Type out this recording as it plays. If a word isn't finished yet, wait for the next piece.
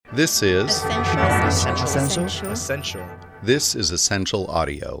This is Essential. This is Essential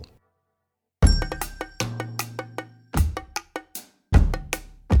Audio.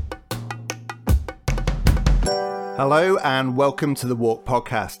 Hello and welcome to the WARC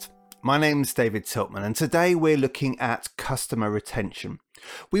podcast. My name's David Tiltman and today we're looking at customer retention.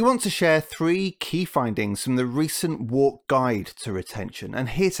 We want to share 3 key findings from the recent WARC Guide to Retention, and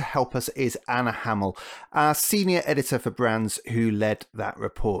here to help us is Anna Hamill, our senior editor for brands who led that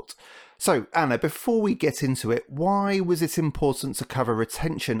report. So Anna, before we get into it, why was it important to cover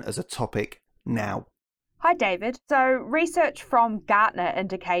retention as a topic now? Hi David. So research from Gartner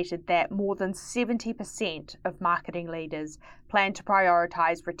indicated that more than 70% of marketing leaders plan to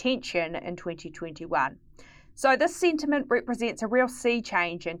prioritise retention in 2021. So this sentiment represents a real sea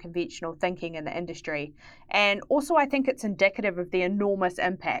change in conventional thinking in the industry. And also I think it's indicative of the enormous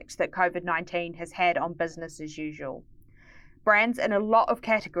impact that COVID-19 has had on business as usual. Brands in a lot of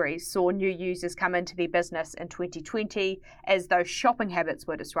categories saw new users come into their business in 2020 as those shopping habits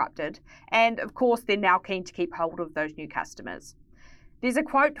were disrupted, and of course they're now keen to keep hold of those new customers. There's a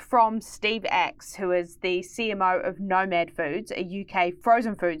quote from Steve Axe, who is the CMO of Nomad Foods, a UK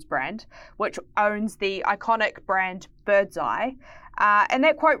frozen foods brand, which owns the iconic brand Birdseye, and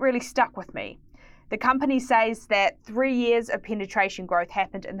that quote really stuck with me. The company says that 3 years of penetration growth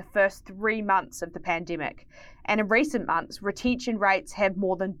happened in the first 3 months of the pandemic, and in recent months, retention rates have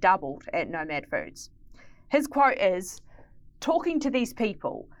more than doubled at Nomad Foods. His quote is, "Talking to these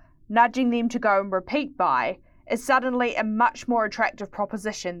people, nudging them to go and repeat buy, is suddenly a much more attractive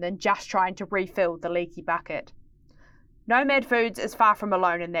proposition than just trying to refill the leaky bucket." Nomad Foods is far from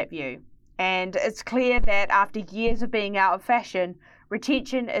alone in that view, and it's clear that after years of being out of fashion,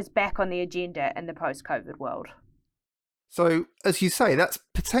 retention is back on the agenda in the post-COVID world. So, as you say, that's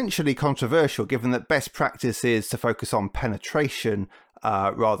potentially controversial given that best practice is to focus on penetration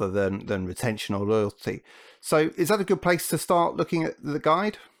rather than retention or loyalty. So, is that a good place to start looking at the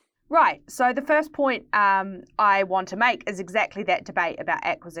guide? Right. So the first point I want to make is exactly that debate about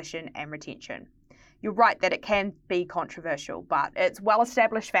acquisition and retention. You're right that it can be controversial, but it's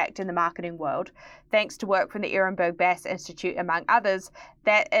well-established fact in the marketing world, thanks to work from the Ehrenberg Bass Institute, among others,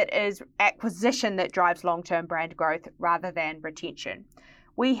 that it is acquisition that drives long-term brand growth rather than retention.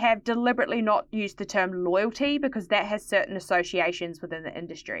 We have deliberately not used the term loyalty because that has certain associations within the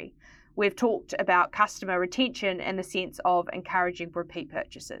industry. We've talked about customer retention in the sense of encouraging repeat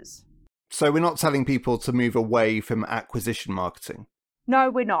purchases. So we're not telling people to move away from acquisition marketing?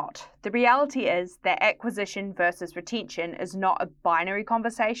 No, we're not. The reality is that acquisition versus retention is not a binary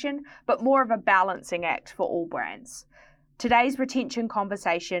conversation, but more of a balancing act for all brands. Today's retention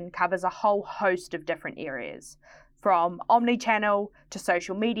conversation covers a whole host of different areas, from omni-channel to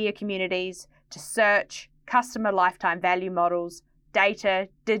social media communities, to search, customer lifetime value models, data,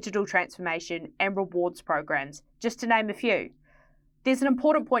 digital transformation, and rewards programs, just to name a few. There's an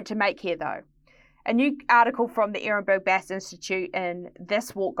important point to make here though. A new article from the Ehrenberg Bass Institute in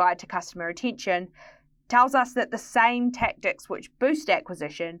this WARC Guide to Customer Retention tells us that the same tactics which boost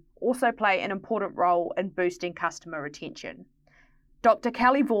acquisition also play an important role in boosting customer retention. Dr.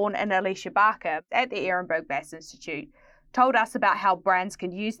 Kelly Vaughan and Alicia Barker at the Ehrenberg Bass Institute told us about how brands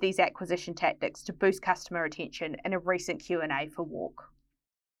can use these acquisition tactics to boost customer retention in a recent Q&A for WARC.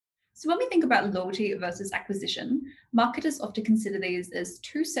 So when we think about loyalty versus acquisition, marketers often consider these as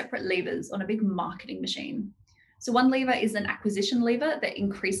 2 separate levers on a big marketing machine. So one lever is an acquisition lever that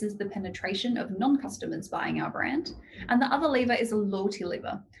increases the penetration of non-customers buying our brand, and the other lever is a loyalty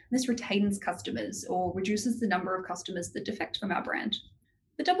lever. This retains customers or reduces the number of customers that defect from our brand.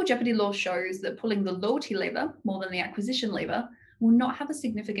 The double jeopardy law shows that pulling the loyalty lever more than the acquisition lever will not have a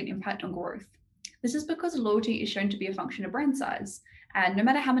significant impact on growth. This is because loyalty is shown to be a function of brand size, and no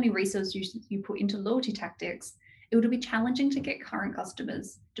matter how many resources you put into loyalty tactics, it will be challenging to get current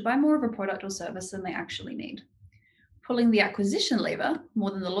customers to buy more of a product or service than they actually need. Pulling the acquisition lever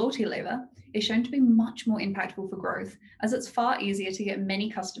more than the loyalty lever is shown to be much more impactful for growth, as it's far easier to get many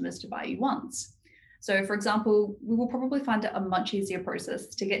customers to buy you once. So for example, we will probably find it a much easier process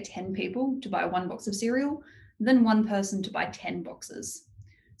to get 10 people to buy 1 box of cereal than 1 person to buy 10 boxes.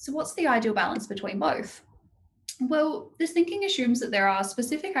 So what's the ideal balance between both? Well, this thinking assumes that there are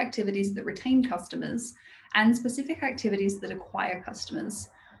specific activities that retain customers and specific activities that acquire customers,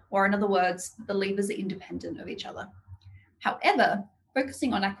 or in other words, the levers are independent of each other. However,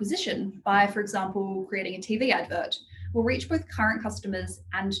 focusing on acquisition by, for example, creating a TV advert will reach both current customers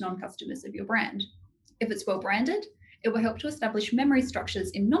and non-customers of your brand. If it's well branded, it will help to establish memory structures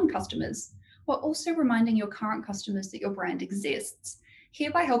in non-customers, while also reminding your current customers that your brand exists,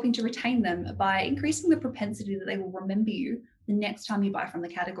 hereby helping to retain them by increasing the propensity that they will remember you the next time you buy from the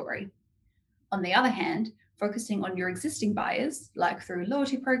category. On the other hand, focusing on your existing buyers, like through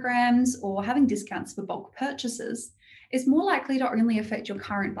loyalty programs or having discounts for bulk purchases, is more likely to only affect your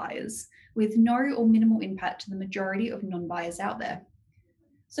current buyers, with no or minimal impact to the majority of non-buyers out there.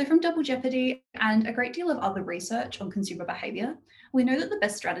 So from Double Jeopardy and a great deal of other research on consumer behaviour, we know that the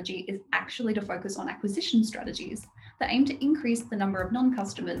best strategy is actually to focus on acquisition strategies that aim to increase the number of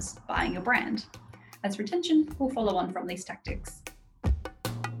non-customers buying your brand, as retention will follow on from these tactics.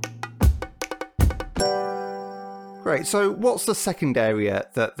 Great. So what's the second area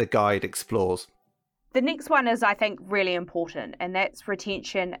that the guide explores? The next one is, I think, really important, and that's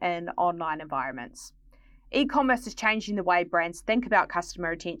retention in online environments. E-commerce is changing the way brands think about customer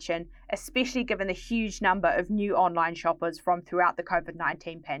retention, especially given the huge number of new online shoppers from throughout the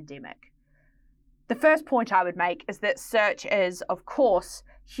COVID-19 pandemic. The first point I would make is that search is, of course,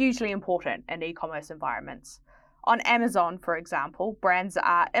 hugely important in e-commerce environments. On Amazon, for example, brands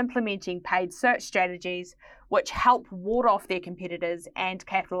are implementing paid search strategies which help ward off their competitors and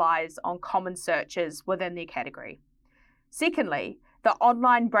capitalize on common searches within their category. Secondly, the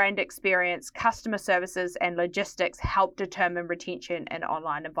online brand experience, customer services, and logistics help determine retention in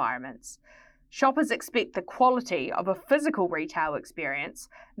online environments. Shoppers expect the quality of a physical retail experience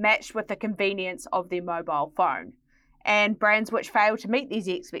matched with the convenience of their mobile phone. And brands which fail to meet these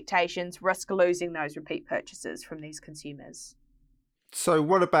expectations risk losing those repeat purchases from these consumers. So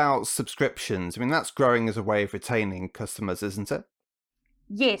what about subscriptions? I mean, that's growing as a way of retaining customers, isn't it?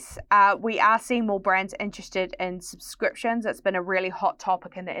 Yes, we are seeing more brands interested in subscriptions. It's been a really hot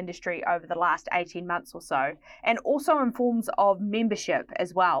topic in the industry over the last 18 months or so, and also in forms of membership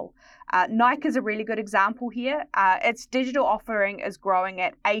as well. Nike is a really good example here. Its digital offering is growing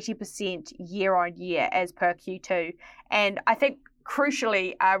at 80% year on year as per Q2, and I think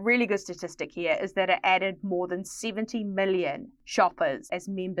crucially, a really good statistic here is that it added more than 70 million shoppers as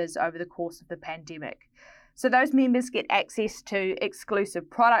members over the course of the pandemic. So those members get access to exclusive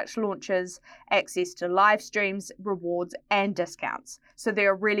product launches, access to live streams, rewards, and discounts. So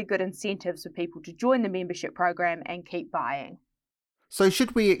there are really good incentives for people to join the membership program and keep buying. So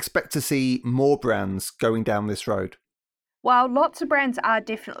should we expect to see more brands going down this road? Well, lots of brands are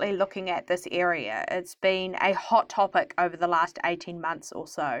definitely looking at this area. It's been a hot topic over the last 18 months or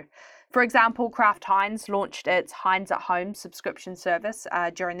so. For example, Kraft Heinz launched its Heinz at Home subscription service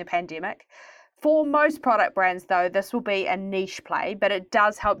during the pandemic. For most product brands, though, this will be a niche play, but it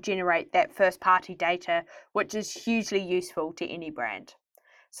does help generate that first-party data, which is hugely useful to any brand.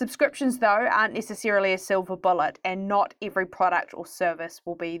 Subscriptions, though, aren't necessarily a silver bullet, and not every product or service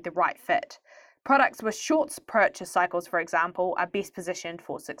will be the right fit. Products with short purchase cycles, for example, are best positioned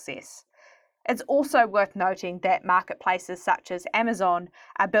for success. It's also worth noting that marketplaces such as Amazon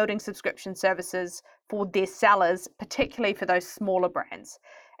are building subscription services for their sellers, particularly for those smaller brands.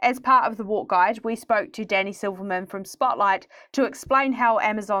 As part of the Walk Guide, we spoke to Danny Silverman from Spotlight to explain how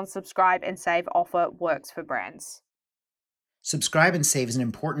Amazon's Subscribe and Save offer works for brands. Subscribe and Save is an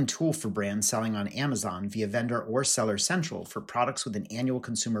important tool for brands selling on Amazon via Vendor or Seller Central for products with an annual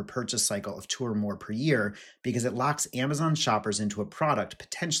consumer purchase cycle of 2 or more per year because it locks Amazon shoppers into a product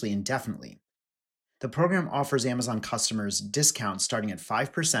potentially indefinitely. The program offers Amazon customers discounts starting at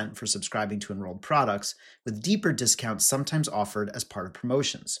 5% for subscribing to enrolled products, with deeper discounts sometimes offered as part of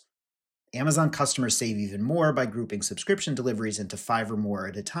promotions. Amazon customers save even more by grouping subscription deliveries into 5 or more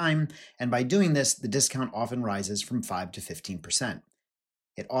at a time, and by doing this, the discount often rises from 5 to 15%.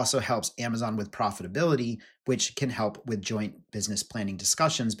 It also helps Amazon with profitability, which can help with joint business planning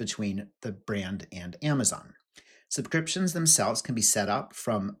discussions between the brand and Amazon. Subscriptions themselves can be set up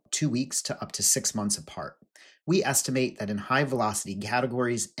from 2 weeks to up to 6 months apart. We estimate that in high-velocity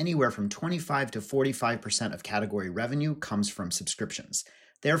categories, anywhere from 25 to 45% of category revenue comes from subscriptions.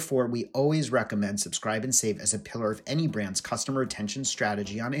 Therefore, we always recommend Subscribe and Save as a pillar of any brand's customer retention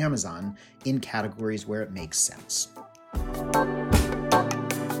strategy on Amazon in categories where it makes sense.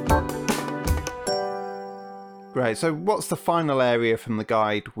 Great. So what's the final area from the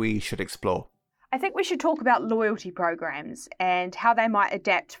guide we should explore? I think we should talk about loyalty programs and how they might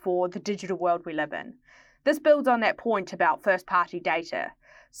adapt for the digital world we live in. This builds on that point about first-party data.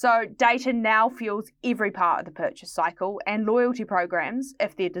 So data now fuels every part of the purchase cycle, and loyalty programs,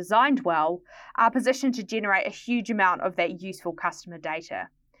 if they're designed well, are positioned to generate a huge amount of that useful customer data.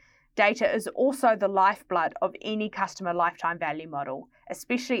 Data is also the lifeblood of any customer lifetime value model,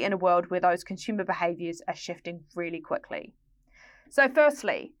 especially in a world where those consumer behaviours are shifting really quickly. So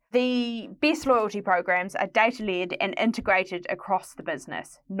firstly, the best loyalty programs are data-led and integrated across the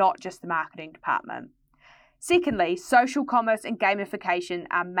business, not just the marketing department. Secondly, social commerce and gamification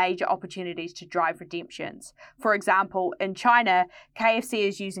are major opportunities to drive redemptions. For example, in China, KFC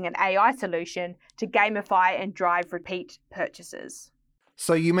is using an AI solution to gamify and drive repeat purchases.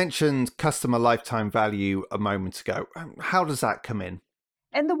 So you mentioned customer lifetime value a moment ago. How does that come in?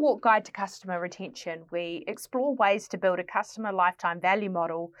 In the Walk Guide to Customer Retention, we explore ways to build a customer lifetime value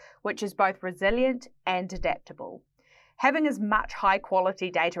model which is both resilient and adaptable. Having as much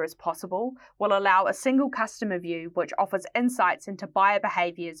high-quality data as possible will allow a single customer view which offers insights into buyer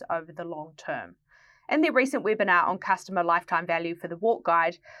behaviours over the long term. In their recent webinar on customer lifetime value for the Walk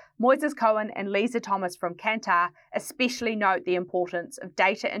Guide, Moises Cohen and Lisa Thomas from Kantar especially note the importance of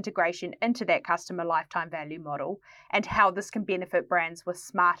data integration into that customer lifetime value model and how this can benefit brands with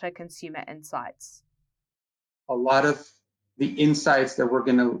smarter consumer insights. A lot of the insights that we're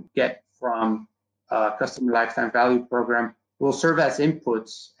going to get from customer lifetime value program will serve as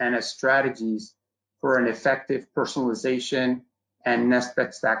inputs and as strategies for an effective personalization and next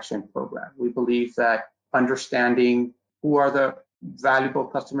best action program. We believe that understanding who are the valuable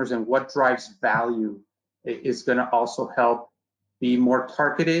customers and what drives value is going to also help be more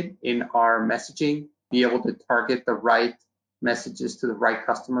targeted in our messaging, be able to target the right messages to the right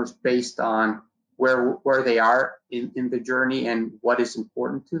customers based on where they are in the journey and what is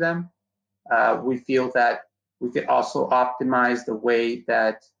important to them. We feel that we could also optimize the way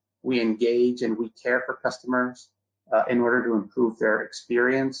that we engage and we care for customers in order to improve their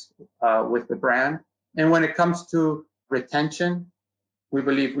experience with the brand. And when it comes to retention, we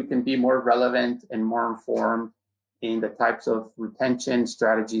believe we can be more relevant and more informed in the types of retention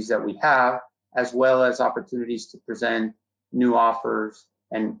strategies that we have, as well as opportunities to present new offers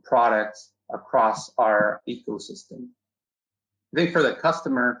and products across our ecosystem. I think for the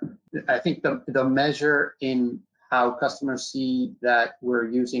customer, I think the measure in how customers see that we're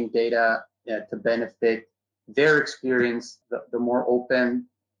using data to benefit their experience, the more open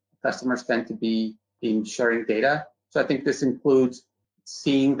customers tend to be in sharing data. So I think this includes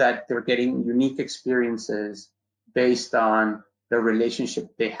seeing that they're getting unique experiences based on the relationship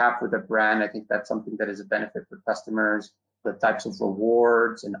they have with the brand. I think that's something that is a benefit for customers, the types of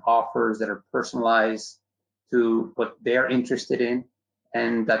rewards and offers that are personalized to what they're interested in,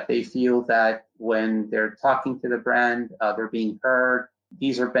 and that they feel that when they're talking to the brand, they're being heard.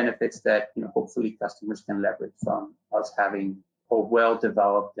 These are benefits that hopefully customers can leverage from us having a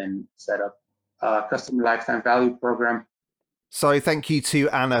well-developed and set up customer lifetime value program. So thank you to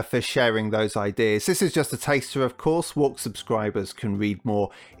Anna for sharing those ideas. This is just a taster, of course. Walk subscribers can read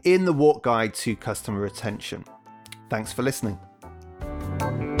more in the Walk Guide to Customer Retention. Thanks for listening.